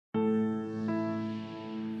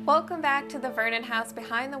Welcome back to the Vernon House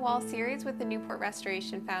Behind the Wall series with the Newport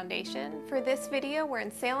Restoration Foundation. For this video, we're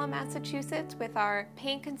in Salem, Massachusetts with our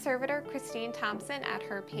paint conservator Christine Thomson at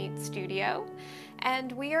her paint studio.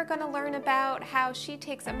 And we are going to learn about how she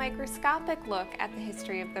takes a microscopic look at the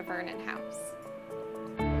history of the Vernon House.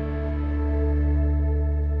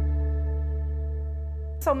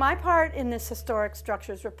 So my part in this historic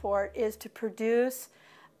structures report is to produce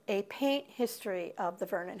a paint history of the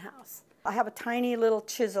Vernon House. I have a tiny little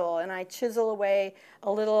chisel and I chisel away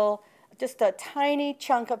just a tiny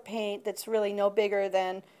chunk of paint that's really no bigger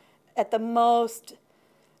than, at the most,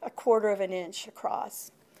 1/4 of an inch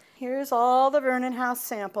across. Here's all the Vernon House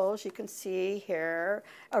samples you can see here,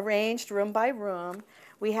 arranged room by room.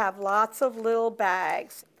 We have lots of little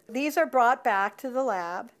bags. These are brought back to the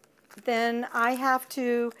lab. Then I have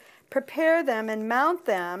to prepare them and mount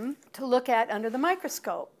them to look at under the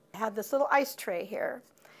microscope. I have this little ice tray here,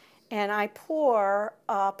 and I pour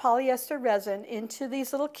polyester resin into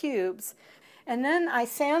these little cubes, and then I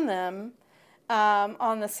sand them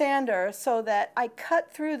on the sander so that I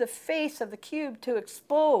cut through the face of the cube to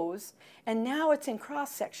expose, and now it's in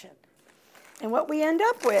cross section. And what we end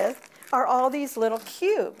up with are all these little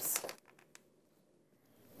cubes.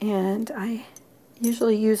 And I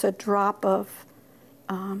usually use a drop of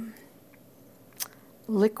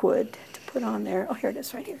liquid to put on there. Oh, here it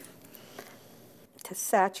is right here. To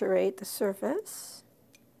saturate the surface.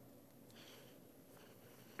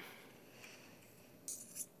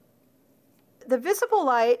 The visible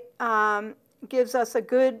light gives us a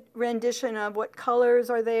good rendition of what colors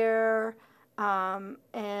are there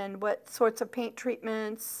and what sorts of paint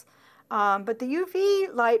treatments. But the UV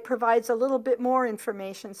light provides a little bit more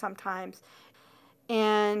information sometimes.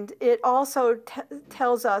 And it also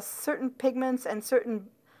tells us certain pigments and certain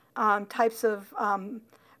types of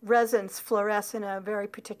resins fluoresce in a very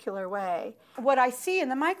particular way. What I see in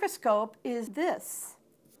the microscope is this,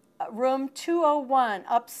 room 201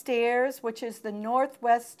 upstairs, which is the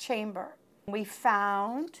northwest chamber. We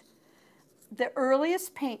found the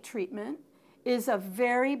earliest paint treatment is a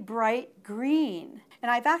very bright green. And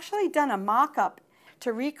I've actually done a mock-up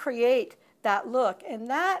to recreate that look, and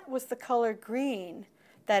that was the color green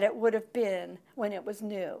that it would have been when it was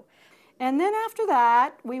new. And then after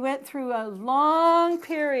that, we went through a long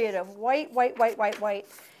period of white,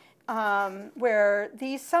 where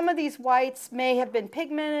some of these whites may have been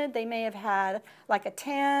pigmented. They may have had like a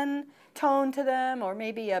tan tone to them, or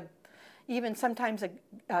maybe even sometimes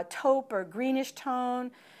a taupe or greenish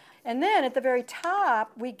tone. And then at the very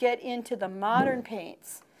top, we get into the modern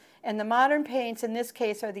paints. And the modern paints in this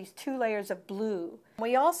case are these 2 layers of blue.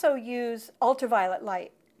 We also use ultraviolet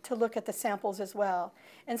light to look at the samples as well.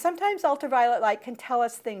 And sometimes ultraviolet light can tell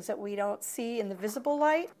us things that we don't see in the visible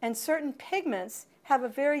light. And certain pigments have a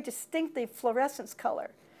very distinctive fluorescence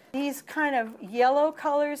color. These kind of yellow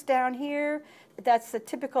colors down here, that's the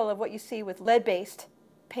typical of what you see with lead-based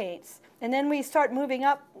paints. And then we start moving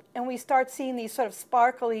up and we start seeing these sort of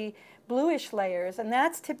sparkly bluish layers, and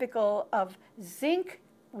that's typical of zinc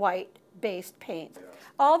white-based paint.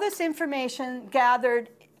 All this information gathered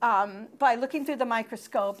by looking through the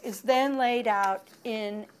microscope is then laid out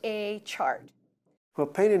in a chart. Well,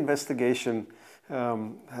 paint investigation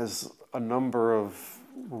has a number of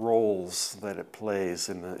roles that it plays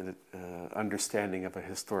in the understanding of a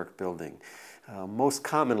historic building. Most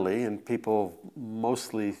commonly, and people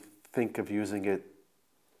mostly think of using it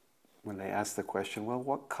when they ask the question, well,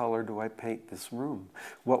 what color do I paint this room?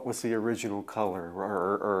 What was the original color,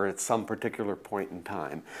 or at some particular point in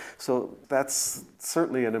time? So that's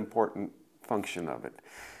certainly an important function of it.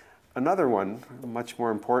 Another one, a much more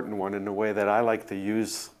important one in the way that I like to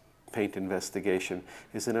use paint investigation,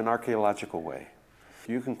 is in an archaeological way.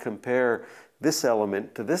 You can compare this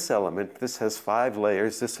element to this element. This has 5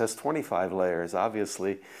 layers, this has 25 layers.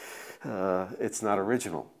 Obviously, it's not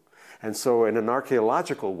original. And so in an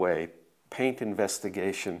archaeological way, paint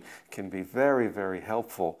investigation can be very, very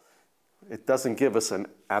helpful. It doesn't give us an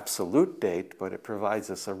absolute date, but it provides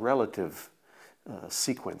us a relative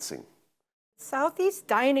sequencing. Southeast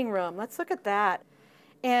dining room, let's look at that.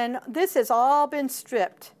 And this has all been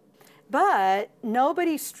stripped, but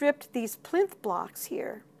nobody stripped these plinth blocks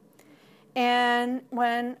here. And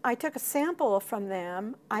when I took a sample from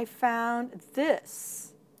them, I found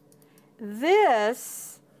this.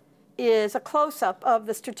 This is a close-up of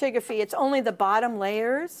the stratigraphy. It's only the bottom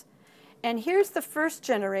layers. And here's the first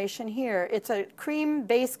generation here. It's a cream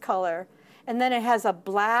base color, and then it has a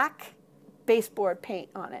black baseboard paint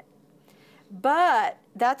on it. But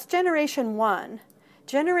that's generation 1.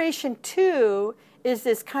 Generation 2 is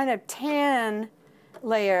this kind of tan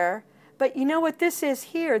layer. But you know what this is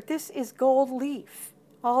here? This is gold leaf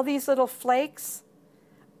all these little flakes.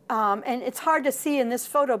 And it's hard to see in this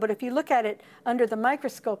photo, but if you look at it under the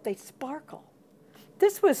microscope, they sparkle.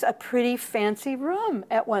 This was a pretty fancy room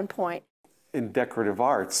at one point. In decorative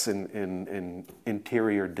arts, in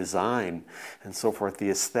interior design and so forth, the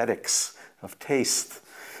aesthetics of taste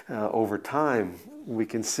over time, we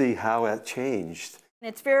can see how that changed.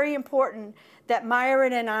 It's very important that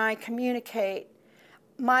Myron and I communicate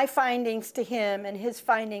my findings to him and his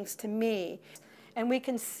findings to me. And we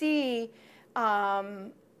can see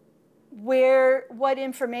what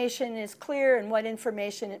information is clear and what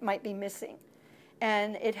information it might be missing.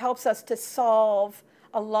 And it helps us to solve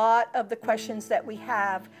a lot of the questions that we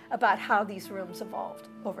have about how these rooms evolved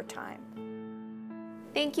over time.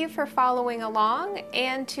 Thank you for following along,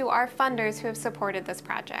 and to our funders who have supported this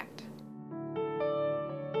project.